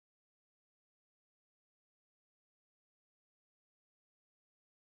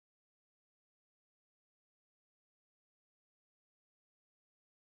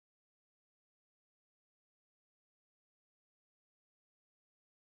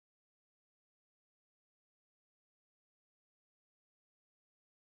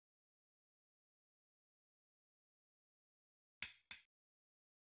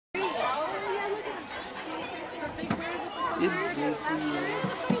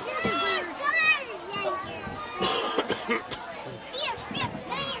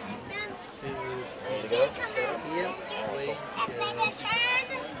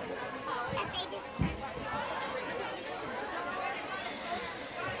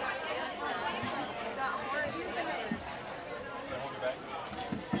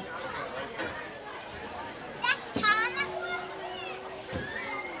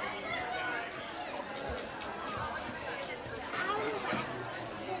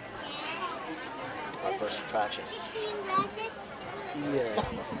first attraction. Yeah.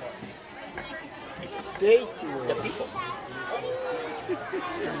 Thank you. The people.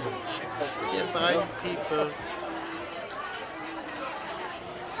 Goodbye, people.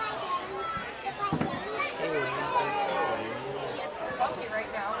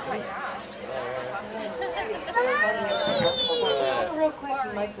 Right now. Oh my God. A real quick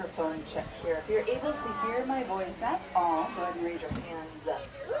microphone check here. If you're able to hear my voice, that's all. Go ahead and raise your hands up.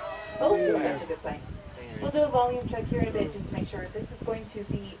 Oh, that's a good sign. We'll do a volume check here in a bit just to make sure this is going to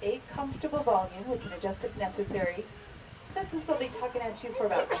be a comfortable volume. We can adjust if necessary. Since I'll be talking at you for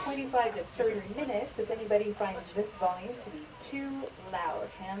about 25 to 30 minutes, if anybody finds this volume to be too loud,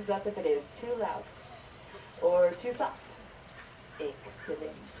 hands up if it is too loud or too soft.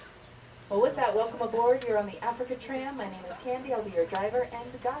 Excellent. Well, with that, welcome aboard. You're on the Africa Tram. My name is Candy. I'll be your driver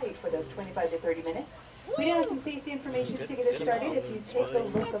and guide for those 25 to 30 minutes. We do have some safety information to get us started. If you take a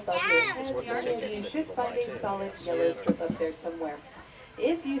look above your head, you should find a solid yellow strip up there somewhere.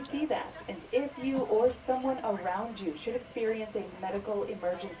 If you see that, and if you or someone around you should experience a medical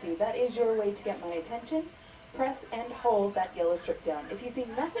emergency, that is your way to get my attention. Press and hold that yellow strip down. If you see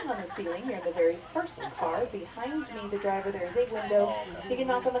nothing on the ceiling, you're in the very first car. Behind me, the driver, there is a window. You can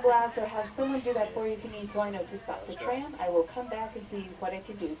knock on the glass or have someone do that for you if you need to. I know to stop the tram. I will come back and see what I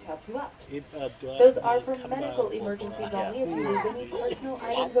can do to help you out. Those are for medical emergencies only. If you lose any personal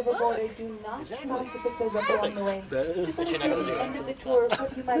items overboard, I do not want to pick those up along the way. Just let us know at the end of the tour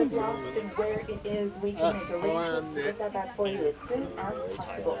what you might have lost and where it is. We can make arrangements to get that back for you as soon as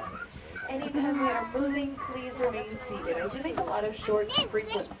possible. Anytime we are moving, please remain seated. I do make a lot of short,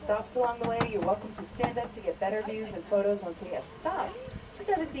 frequent stops along the way. You're welcome to stand up to get better views and photos once we have stopped. Just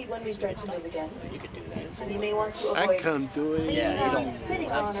have a seat when we start to move again. You could do that. And you may want to I avoid can't do it.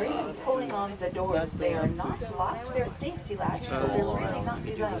 sitting on or even pulling on the doors. They are not locked. They're safety latch, but they're really not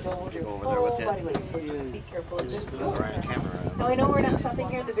designed to hold your full body weight. So be careful of this. Now I know we're not stopping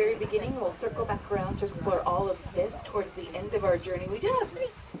here at the very beginning. We'll circle back around to explore all of this towards the end of our journey. We do have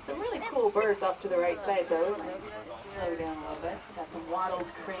some really cool birds off to the right side though. Slow down a little bit. Got some wattled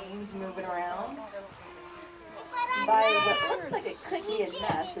cranes moving around. By what looks like it could be a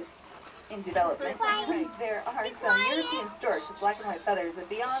nest, it's in development. There are some European storks with black and white feathers, but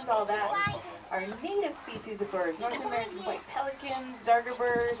beyond all that are native species of birds. North American white pelicans, darker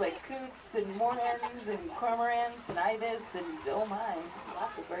birds like coots and moorhens and cormorants and ibis and oh my,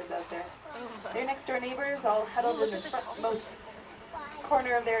 lots of birds out there. Their next door neighbors, all huddled in the frontmost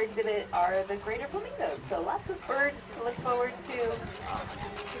corner of their exhibit, are the greater flamingos. So lots of birds to look forward to.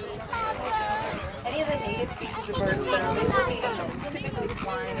 Any of the native species of birds that are typically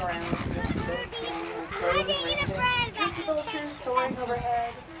flying around, vultures soaring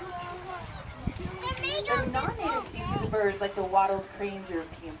overhead. The non-native species of birds like the wattled cranes,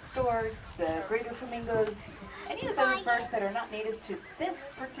 European storks, the greater flamingos, any of those birds that are not native to this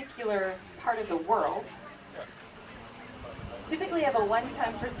particular part of the world, typically have a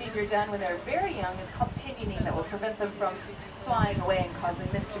one-time procedure done when they're very young. It's called pinioning, that will prevent them from flying away and causing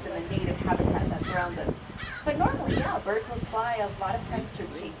mischief in the native habitat that surrounds them. But normally, yeah, birds will fly a lot of times to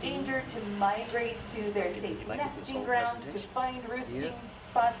escape danger, to migrate to their safe nesting grounds, to find roosting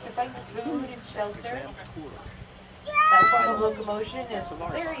spots, to find food and shelter. That form of locomotion is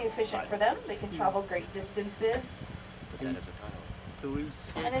very efficient for them. They can travel great distances. And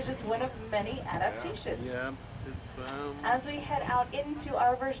it's just one of many adaptations. Yeah. As we head out into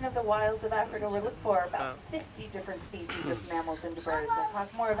our version of the wilds of Africa, we'll look for about 50 different species of mammals and birds. We'll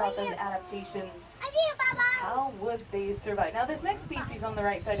talk more about those adaptations. How would they survive? Now, this next species on the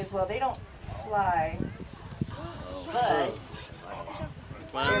right side as well, they don't fly, but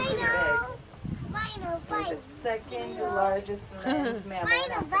they're pretty big. They're the second largest land mammal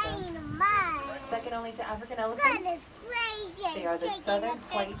in Africa. Second only to African elephants. They are the southern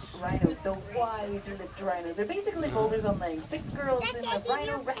white rhinos, the wide-lipped rhinos. They're basically boulders on legs. 6 girls in the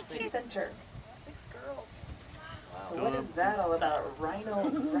Rhino Rescue Center. 6 girls. So what is that all about? Rhino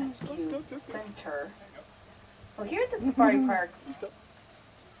Rescue Center. Well, here at the safari park,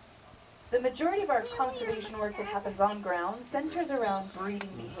 the majority of our conservation work that happens on ground centers around breeding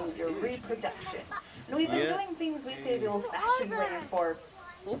behavior, reproduction. And we've been doing things we say the old-fashioned way for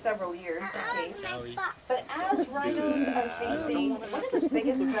several years, decades. But as rhinos are facing one of the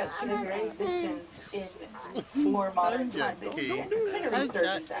biggest threats to their very existence in more modern times, it's been a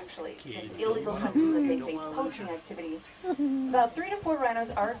resurgence actually, in illegal hunting that they face, poaching activities. About 3 to 4 rhinos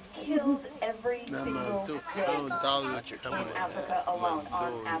are killed every single day in Africa alone,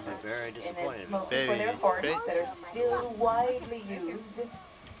 on average. Very disappointed. And it's mostly for their horns that are still widely used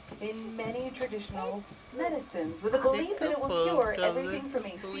in many traditional medicines with the belief that it will cure everything from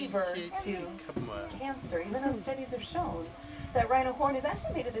a fever to cancer, even though studies have shown that rhino horn is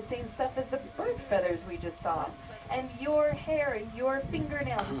actually made of the same stuff as the bird feathers we just saw. And your hair and your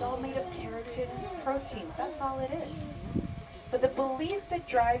fingernails, it's all made of keratin proteins. That's all it is. But the belief that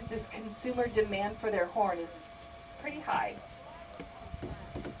drives this consumer demand for their horn is pretty high.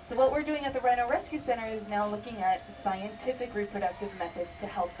 So what we're doing at the Rhino Rescue Center is now looking at scientific reproductive methods to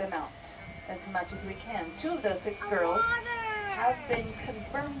help them out as much as we can. 2 of those 6 girls have been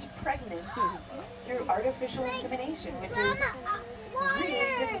confirmed pregnant through artificial insemination, which is really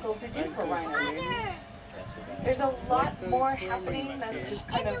difficult to do for rhinos. There's a lot more happening. That's just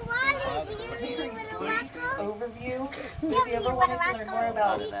kind of a very brief overview. If you ever wanted to learn more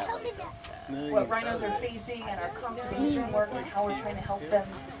about what rhinos are facing and our conservation work and how we're trying to help them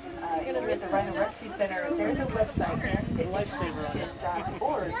here at the Rhino Rescue Center, there's a website,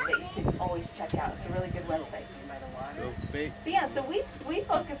 and.org, that you can always check out. It's a really good website. But yeah, so we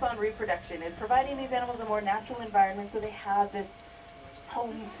focus on reproduction and providing these animals a more natural environment so they have this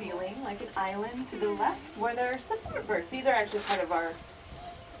home feeling, like an island to the left where there are support birds. These are actually part of our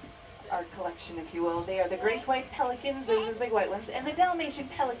collection, if you will. They are the great white pelicans, those are the big white ones, and the Dalmatian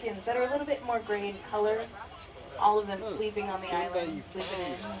pelicans that are a little bit more gray in color. All of them sleeping on the island, sleeping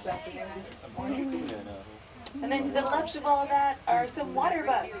in this afternoon, this morning. And then to the left of all that are some water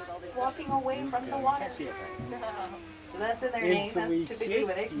bugs walking away from the water. So that's in their name. That's typically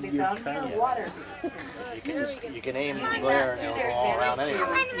what they can be found near water. You can aim the glare and it'll go all around anyway.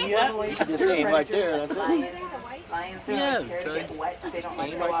 Yeah, you can just aim right there, that's it. Lions don't care to get wet. They don't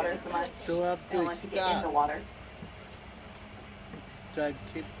like the water so much. They don't want to get in the water. So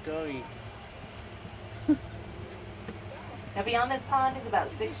keep going. Now beyond this pond is about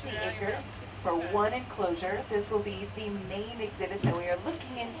 60 acres for one enclosure. This will be the main exhibit that we are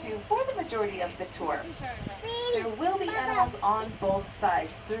looking into for the majority of the tour. There will be animals on both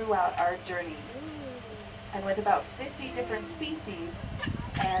sides throughout our journey. And with about 50 different species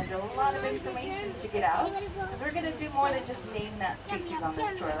and a lot of information to get out, we're going to do more than just name that species on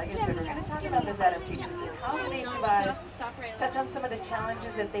this tour. Like I said, we're going to talk about those adaptations and how do they survive, touch on some of the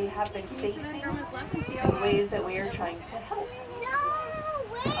challenges that they have been facing, and ways that we are trying to help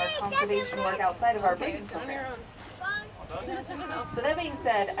our conservation work outside of our breeding program. So that being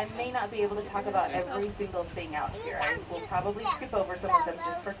said, I may not be able to talk about every single thing out here. I will probably skip over some of them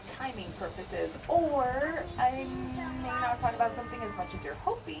just for timing purposes, or I may not talk about something as much as you're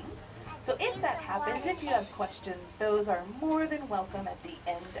hoping. So if that happens, if you have questions, those are more than welcome at the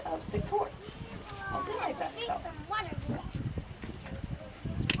end of the tour. I'll do my best though.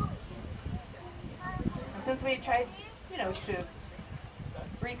 And since we tried, to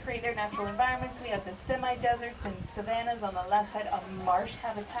recreate their natural environments, we have the semi-deserts and savannas on the left side, a marsh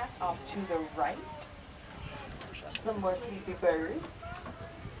habitat off to the right. Some more sleepy birds.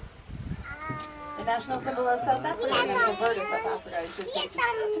 The national symbol of South Africa, the bird of South Africa, I should say,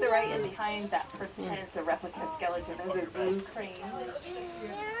 to the right, and behind that person is a replica skeleton. Those are blue cranes.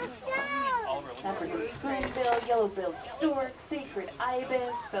 African spoonbill, yellow-billed stork, sacred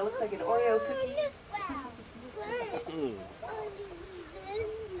ibis. That looks like an Oreo cookie.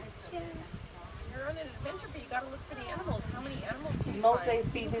 You're on an adventure, but you gotta look for the animals. How many animals can you find?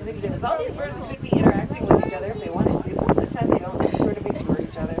 Multi-species exhibits. All these birds could be interacting with each other if they wanted to. Most of the time they don't. They sort of ignore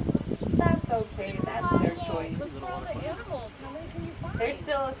each other. That's okay. That's their choice. Look for all the animals. How many can you find? There's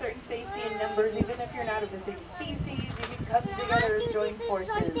still a certain safety in numbers, even if you're not of the same species. You can come together and join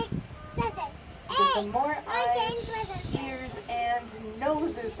forces. Because the more eyes, ears, and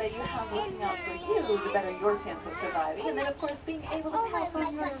noses that you have looking out for you, the better your chance of surviving. And then, of course, being able to pass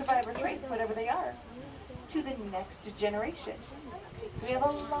on your survivor traits, whatever they are, to the next generation. So we have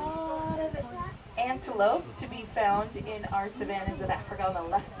a lot of antelope to be found in our savannas of Africa on the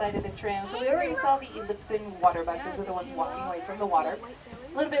left side of the tram. So we already saw the ellipsin water buck. Those are the ones walking away from the water.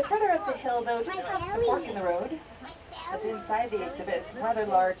 A little bit further up the hill, though, just past the fork in the road, that's inside the exhibit, some rather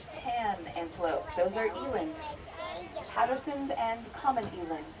large tan antelope. Those are eland, Patterson's and common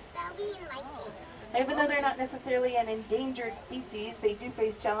eland. Even though they're not necessarily an endangered species, they do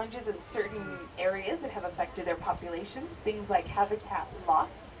face challenges in certain areas that have affected their populations. Things like habitat loss,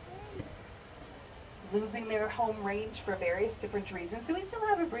 losing their home range for various different reasons. So we still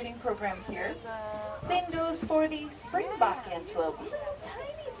have a breeding program here. Same goes for the springbok antelope. Little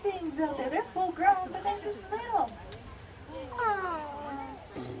tiny things out there. They're full grown, but they're just little.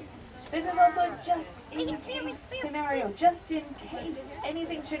 This is also a just-in-case scenario. Just in case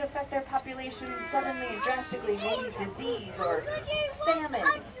anything should affect their population suddenly and drastically, maybe disease or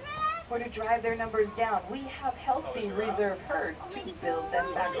famine. or to drive their numbers down. We have healthy reserve herds to build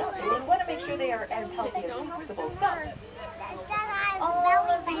them back up. So we want to make sure they are as healthy as possible. So, all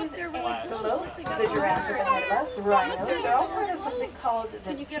of these antelope, the giraffes ahead of us, rhinos, they're all part of something called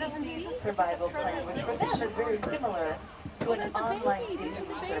the Species Survival Plan, which for them is very similar to an online dating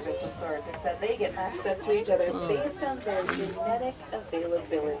service of sorts, except they get matched up to each other based on their genetic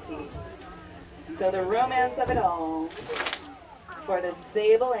availability. So the romance of it all, for the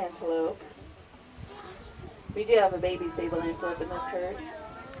sable antelope, we do have a baby sable antelope in this herd.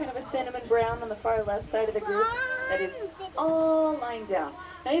 Kind of a cinnamon brown on the far left side of the group that is all lying down.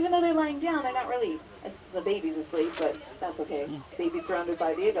 Now even though they're lying down, they're not really, the baby's asleep, but that's okay. Baby's surrounded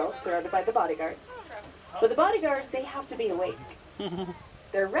by the adults, surrounded by the bodyguards. But the bodyguards, they have to be awake.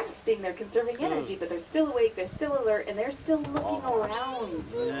 They're resting, they're conserving energy, but they're still awake, they're still alert, and they're still looking around.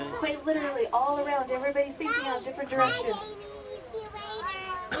 Quite literally all around. Everybody's facing out different directions.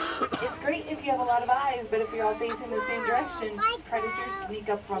 It's great if you have a lot of eyes, but if you're all facing the same direction, predators sneak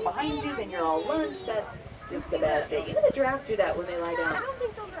up from behind you, then you're all lunched. That's just a bad day. Even the giraffes do that when they lie down.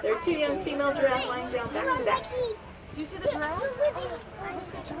 There are two young female giraffes lying down back to back. Do you see the giraffes?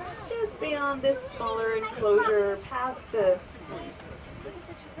 Just beyond this smaller enclosure, past the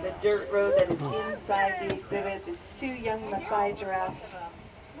dirt road that is inside the exhibit, is two young Maasai giraffes.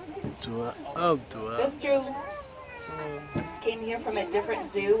 Just true. Came here from a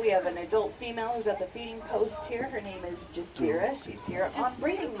different zoo. We have an adult female who's at the feeding post here. Her name is Jasira. She's here on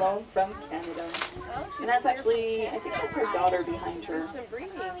breeding loan from Canada. And that's actually, I think that's her daughter behind her,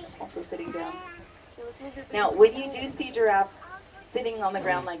 also sitting down. Now, when you do see giraffe sitting on the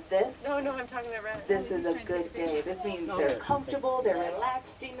ground like this, No, I'm talking about rabbits. this is a good day. This means they're comfortable, they're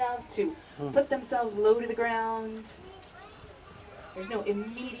relaxed enough to put themselves low to the ground. There's no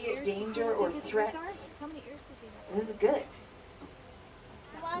immediate danger or threat. How many ears does he have? So this is good.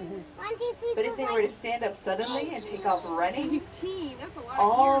 But if they were to stand up suddenly and take off running, 15. That's a lot.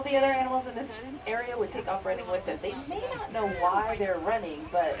 all the other animals in this area would take off running with them. They may not know why they're running,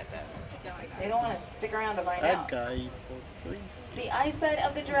 but they don't want to stick around to find out. The eyesight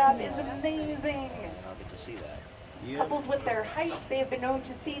of the giraffe is amazing. I'll get to see that. Coupled with their height, they have been known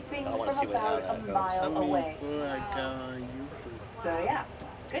to see things from about a mile away. So yeah,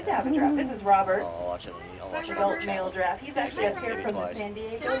 good to have a giraffe. This is Robert, I'll watch it. I'll watch it. adult male giraffe. He's actually up here from the San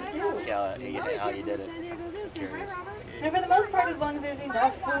Diego Zoo. See how you did it. Curious. And for the most part, as long as there's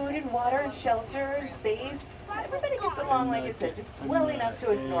enough food and water and shelter and space, everybody gets along, like I said, just well enough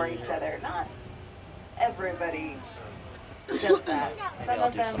to ignore each other. Not everybody does that. Maybe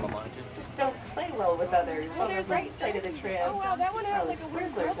I'll Some do of some of them mine too. don't play well with others. On the right side of the trail, Oh wow, that one has the like a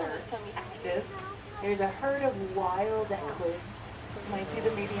weird sprinklers growth on are his tummy. active. There's a herd of wild equids. You might see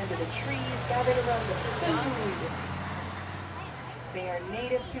them maybe under the trees, gathered around the food. They are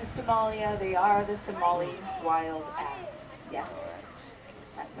native to Somalia. They are the Somali wild ass. Yes.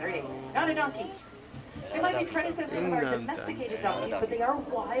 That's 38. Not a donkey. They might be predecessors of our domesticated donkeys, but they are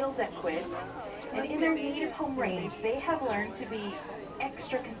wild equids. And in their native home range, they have learned to be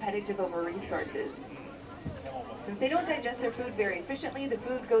extra competitive over resources. Since they don't digest their food very efficiently, the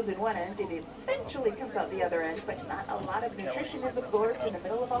food goes in one end, it eventually comes out the other end, but not a lot of nutrition is absorbed in the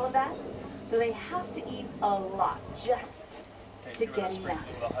middle of all of that. So they have to eat a lot just to get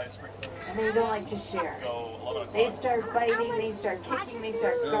enough. And they don't like to share. They start fighting, they start kicking, they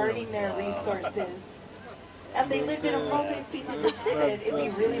start guarding their resources. If they lived in a multi-species exhibit, it'd be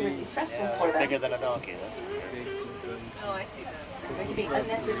really, really stressful for them. Bigger than a donkey. That's Oh, I see that. There could be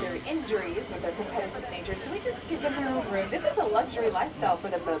unnecessary injuries with their competitive nature, so we just give them their own room. This is a luxury lifestyle for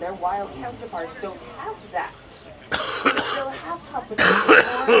them, though. Their wild counterparts don't have that. They still have company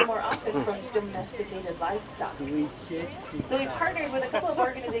more and more often from domesticated livestock. So we partnered with a couple of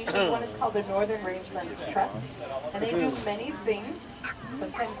organizations. One is called the Northern Rangelands Trust, and they do many things,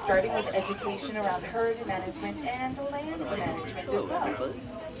 sometimes starting with education around herd management and land management as well.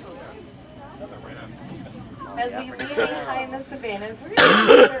 As we leave high in the savannas, we're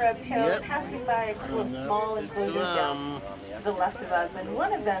further uphill, passing by a couple of small enclosures down to the left of us, and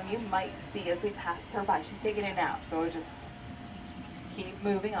one of them you might see as we pass her by. She's taking a nap, so we'll just keep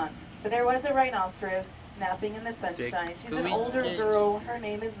moving on. But there was a rhinoceros napping in the sunshine. She's an older girl. Her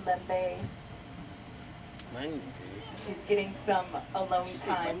name is Lembe. She's getting some alone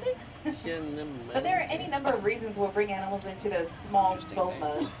time. But there are any number of reasons we'll bring animals into those small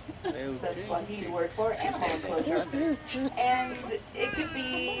bomas. That's what he word for animal enclosure. And it could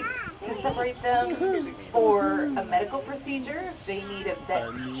be to separate them for a medical procedure. If they need a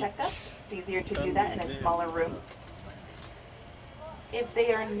vet checkup, it's easier to do that in a smaller room. If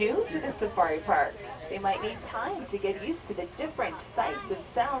they are new to the safari park, they might need time to get used to the different sights and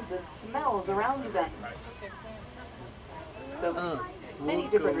sounds and smells around them. So, many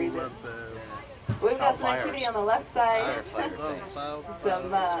different reasons. We've got some activity on the left side. Some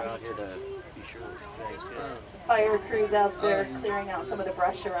around here to be sure everything's good. fire crews out there clearing out some of the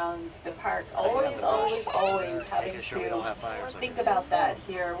brush around the park. Always having Making sure we don't to have fires. think about that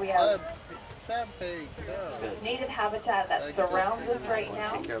here. We have That's good. native habitat that surrounds us right now.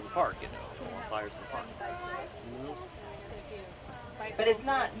 Take care of the park, you know. Don't want fires in the park. But it's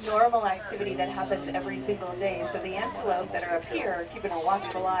not normal activity that happens every single day. So the antelope that are up here are keeping a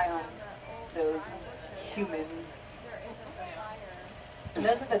watchful eye on those humans. And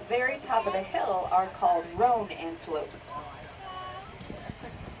those at the very top of the hill are called roan antelopes.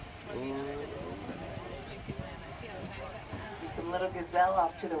 Some little gazelle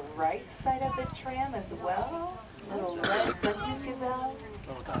off to the right side of the tram as well. Little red Dutchess gazelle.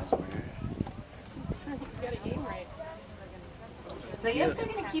 Little guys over here. You got a game right. So yes, they're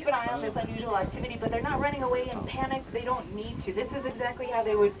going to keep an eye on this unusual activity, but they're not running away in panic. They don't need to. This is exactly how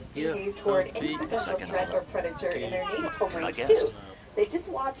they would behave toward any potential threat or predator in their native home range too. They just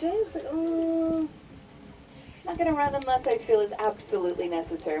watch it. It's like, I'm not going to run unless I feel it's absolutely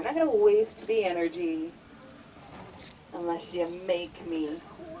necessary. I'm not going to waste the energy unless you make me.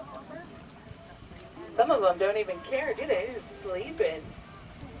 Some of them don't even care, do they? They're just sleeping.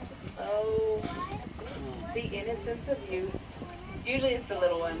 Oh, the innocence of youth. Usually it's the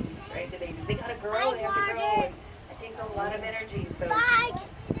little ones, right? They gotta grow, they have to grow, and it takes a lot of energy, so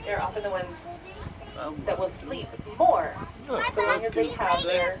they're often the ones that will sleep more, as long as they have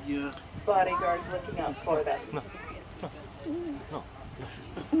their bodyguards looking out for them.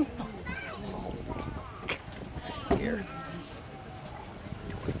 Here.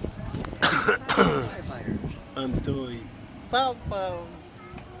 I'm doing pow pow.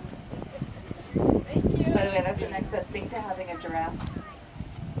 By the way, that's the next best thing to having a giraffe.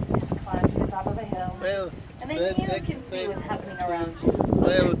 Just climb to the top of a hill, Well, and then you can see what's happening around you. well,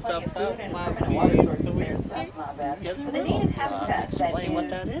 There's plenty of food and permanent water sources there, so that's not bad. But the native habitat that Explain what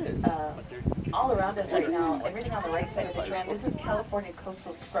that is is. What they're all around us right now, everything on the right side of the tram, this is California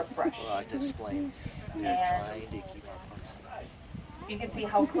coastal scrub brush. Well, I like to explain. They're And trying to keep our parks alive. you can see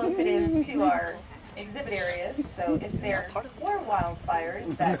how close it is to our exhibit areas. So if there were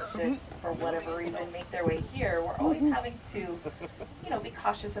wildfires that should, for whatever reason, make their way here, we're always having to, be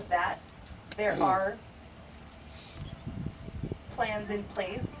cautious of that. There are plans in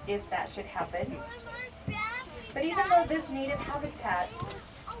place if that should happen. But even though this native habitat,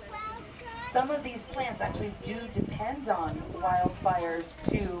 some of these plants actually do depend on wildfires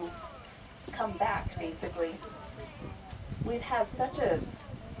to come back, basically. We've had such a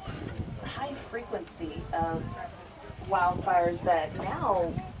high frequency of wildfires that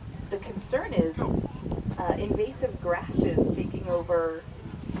now the concern is invasive grasses taking over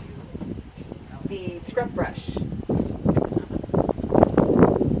the scrub brush.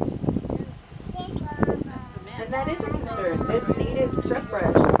 And that is a concern. This native scrub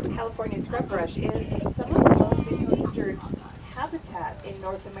brush, California scrub brush, is some of the most endangered habitat in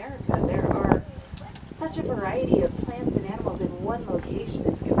North America. There are such a variety of plants and animals in one location.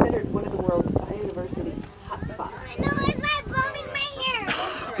 It's considered one of the world's biodiversity hotspots.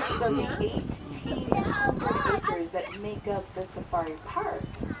 So the 1,800 acres that make up the safari park,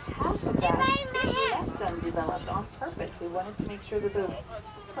 half of that is left undeveloped on purpose. We wanted to make sure that those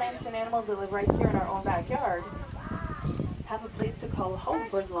plants and animals that live right here in our own backyard have a place to call home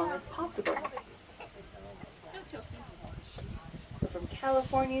for as long as possible. So from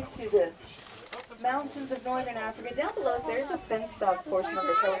California to the mountains of northern Africa, down below us there's a fenced-off portion of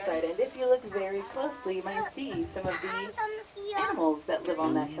the hillside, and if you look very closely, you might see some of the animals that live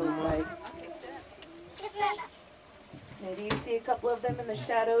on that hillside. Maybe you see a couple of them in the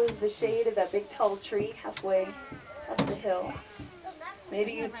shadows, the shade of that big tall tree halfway up the hill.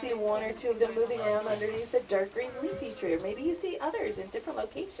 Maybe you see one or two of them moving around underneath a dark green leafy tree, or maybe you see others in different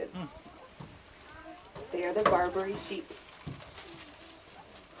locations. They are the Barbary sheep.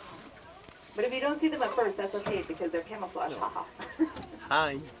 But if you don't see them at first, that's okay, because they're camouflage. Haha.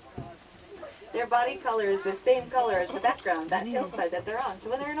 Hi. Their body color is the same color as the background, that hillside that they're on. So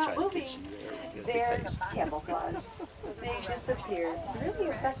when they're not moving, they're camouflage. They disappear. It's really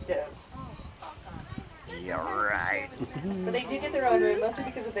effective. You're right. But they do get their own room, mostly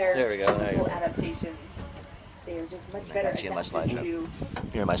because of their There we go. There you go. adaptations. They are just much better Got you in my adapted slideshow. to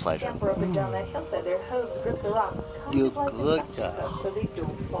You're in my slideshow. scamper up and down that hillside. Their hooves grip the rocks, You camouflage good and guy. stuff, so they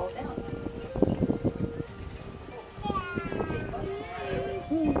don't fall down.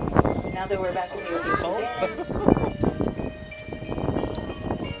 Now that we're back in the open,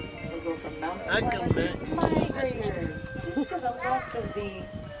 I come back. Migrators. Just to the left of the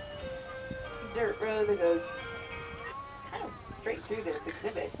dirt road that goes kind of straight through this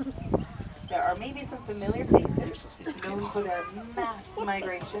exhibit. There are maybe some familiar faces known for their mass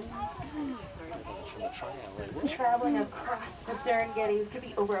migrations. Traveling across the Serengetis, could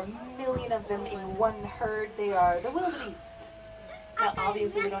be over 1 million of them in one herd. They are the wildebeest. Now,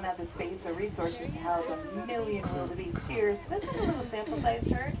 obviously, we don't have the space or resources to house 1 million wildebeest here, so this is a little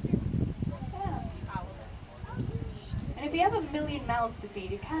sample-sized herd. Yeah. And if you have 1 million mouths to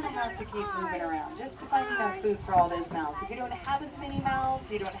feed, you kind of have to keep moving around just to find enough food for all those mouths. If you don't have as many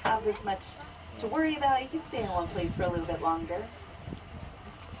mouths, you don't have as much to worry about, you can stay in one place for a little bit longer.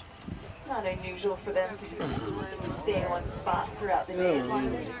 It's not unusual for them to just stay in one spot throughout the day as long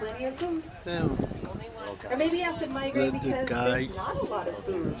as there's plenty of food. Or maybe you have to migrate because there's not a lot of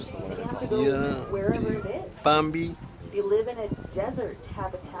food. And you have to go wherever it is. Bambi. If you live in a desert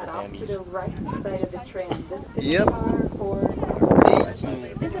habitat off to the right side of the tram, this is Yep.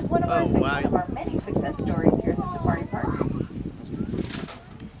 This is one of our many success stories here at the Safari Park.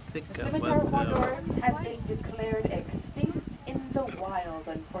 Scimitar condor has been declared extinct in the wild,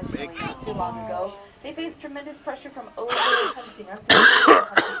 unfortunately, not too long ago. They faced tremendous pressure from over-hunting,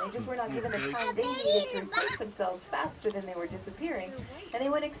 They just were not given the time they needed to replace themselves faster than they were disappearing, and they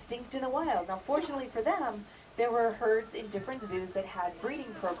went extinct in the wild. Now, fortunately for them, there were herds in different zoos that had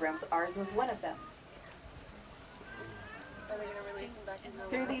breeding programs. Ours was one of them.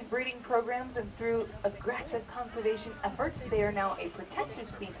 Through these breeding programs and through aggressive conservation efforts, they are now a protected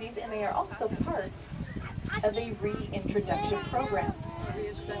species, and they are also part of a reintroduction program.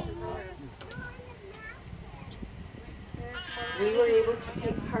 We were able to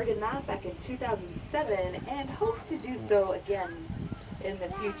take part in that back in 2007 and hope to do so again in the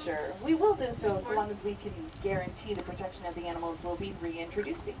future. We will do so long as we can guarantee the protection of the animals we'll be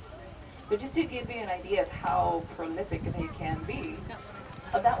reintroducing. But just to give you an idea of how prolific they can be,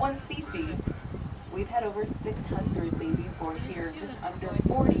 of that one species, we've had over 600 babies born here in just under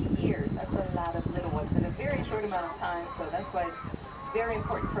 40 years. That's a lot of little ones in a very short amount of time, so that's why it's very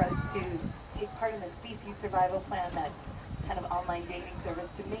important for us to take part in the species survival plan, that kind of online dating service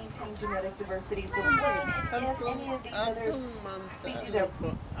to maintain genetic diversity. So if any of these other species are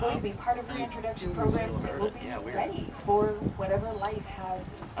going to be part of reintroduction programs, that will be ready for whatever life has in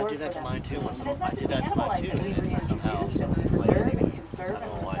store I do that for to them. mine too. I do that to mine too. We Somehow, preserve and conserve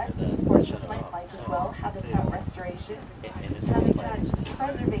and protect, of course, plant life as well, habitat restoration, habitat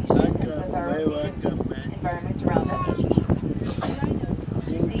preservation with our environment around us.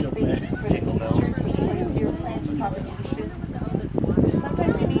 Jingle bells.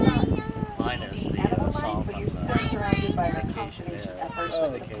 Sometimes you need not Mine is the animal song life, but from you're still surrounded by the conservation efforts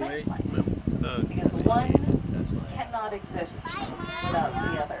of the plant life. Because one cannot exist without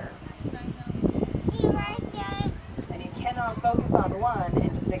the other. And you cannot focus on one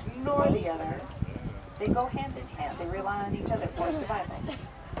and just ignore the other. They go hand in hand. They rely on each other for survival.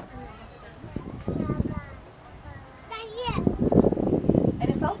 And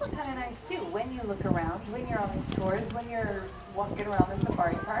it's also kind of nice too, when you look around, when you're on these tours, when you're walking around the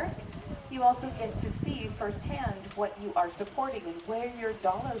safari park, you also get to see firsthand what you are supporting and where your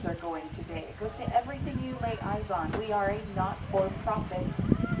dollars are going today. It goes to everything you lay eyes on. We are a not-for-profit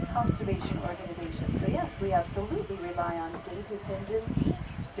conservation organization. So yes, we absolutely rely on gate attendance,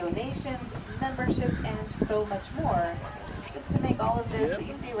 donations, membership, and so much more, just to make all of this that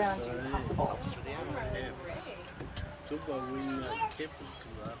you see around you possible.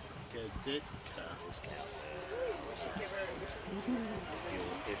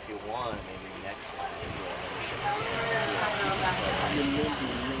 If you want, maybe next time you do a membership.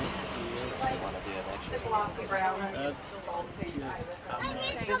 You want to do an extra? Glossy brown. This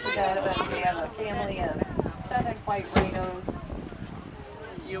is we have a family of 7 white rhinos.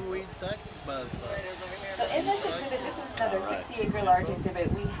 So in this exhibit, this is another 60-acre large exhibit.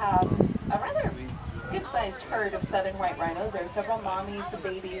 We have a rather good-sized herd of southern white rhinos. There are several mommies, the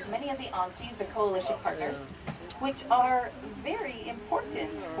babies, many of the aunties, the coalition partners, which are very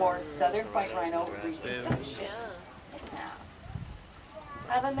important for southern white rhino reproduction.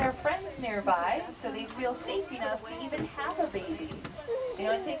 Having their friends nearby so they feel safe enough to even have a baby. You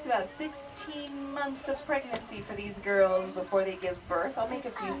know, it takes about 16 months of pregnancy for these girls before they give birth. I'll make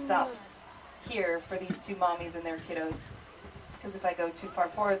a few stops here for these 2 mommies and their kiddos, because if I go too far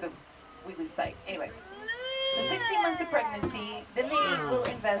forward, we lose sight. Anyway, so 16 months of pregnancy, then they will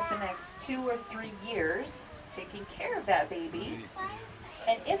invest the next 2 or 3 years taking care of that baby.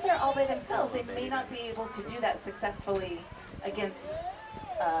 And if they're all by themselves, they may not be able to do that successfully against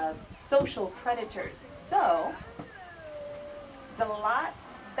social predators. So, it's a lot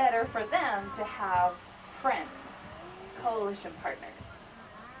better for them to have friends, coalition partners.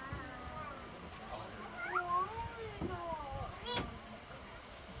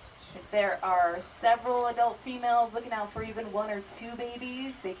 If there are several adult females looking out for even 1 or 2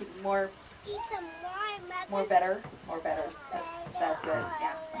 babies, they could more better. That's it.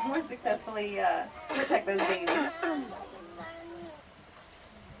 Yeah, more successfully protect those babies.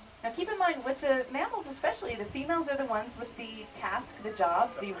 Now keep in mind, with the mammals especially, the females are the ones with the task, the job,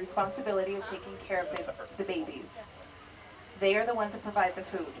 the responsibility of taking care of the babies. They are the ones that provide the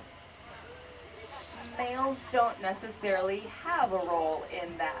food. Males don't necessarily have a role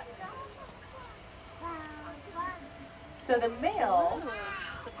in that. So the male,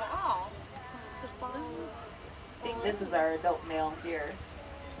 I think this is our adult male here.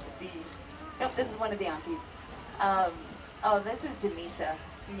 Nope, this is one of the aunties. Oh, this is Denisha.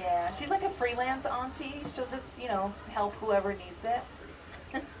 Yeah, she's like a freelance auntie. She'll just, you know, help whoever needs it.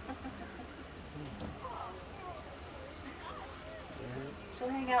 She'll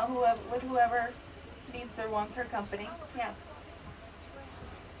hang out with whoever needs or wants her company. Yeah.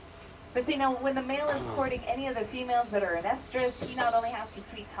 But see, now when the male is courting any of the females that are in estrus, he not only has to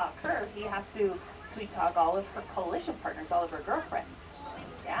sweet talk her, he has to sweet talk all of her coalition partners, all of her girlfriends.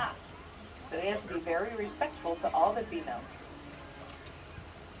 Yeah. So he has to be very respectful to all the females.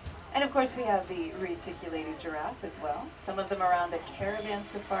 And of course we have the reticulated giraffe as well. Some of them are on the caravan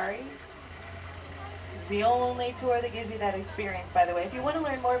safari. The only tour that gives you that experience, by the way. If you want to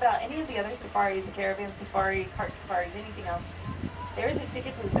learn more about any of the other safaris, the caravan safari, cart safaris, anything else, there is a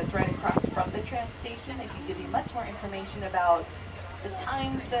ticket booth that's right across from the tram station. It can give you much more information about the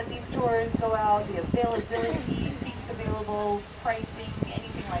times that these tours go out, the availability, seats available, pricing,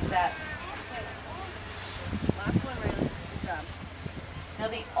 anything like that. Now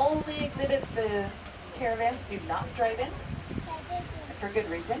the only exhibits the caravans do not drive in, for good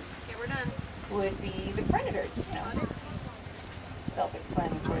reason, Okay, we're done. would be the predators, you know,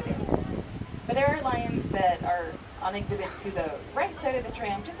 self-explanatory there. But there are lions that are on exhibit to the right side of the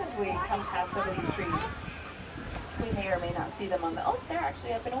tram, just as we come past some of these trees. We may or may not see them on the, oh, they're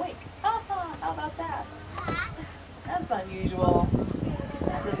actually up and awake. Ha, how about that? That's unusual.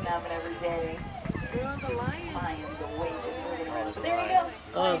 That doesn't happen every day. We're on the lions. Lions awake and moving around. So there you go.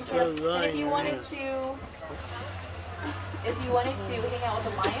 And if you wanted to hang out with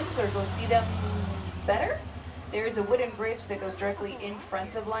the lions or go see them better, there's a wooden bridge that goes directly in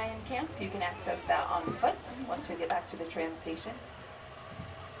front of Lion Camp. You can access that on foot once we get back to the tram station.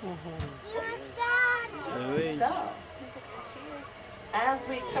 So, as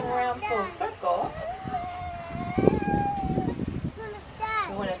we come around full circle,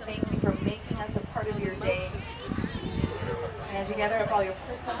 we want to thank you for making us a part of your day. And as you gather up all your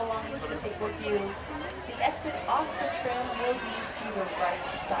personal belongings to take with you, the exit off the tram will be to the right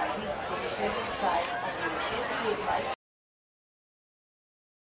side. The side on the inside.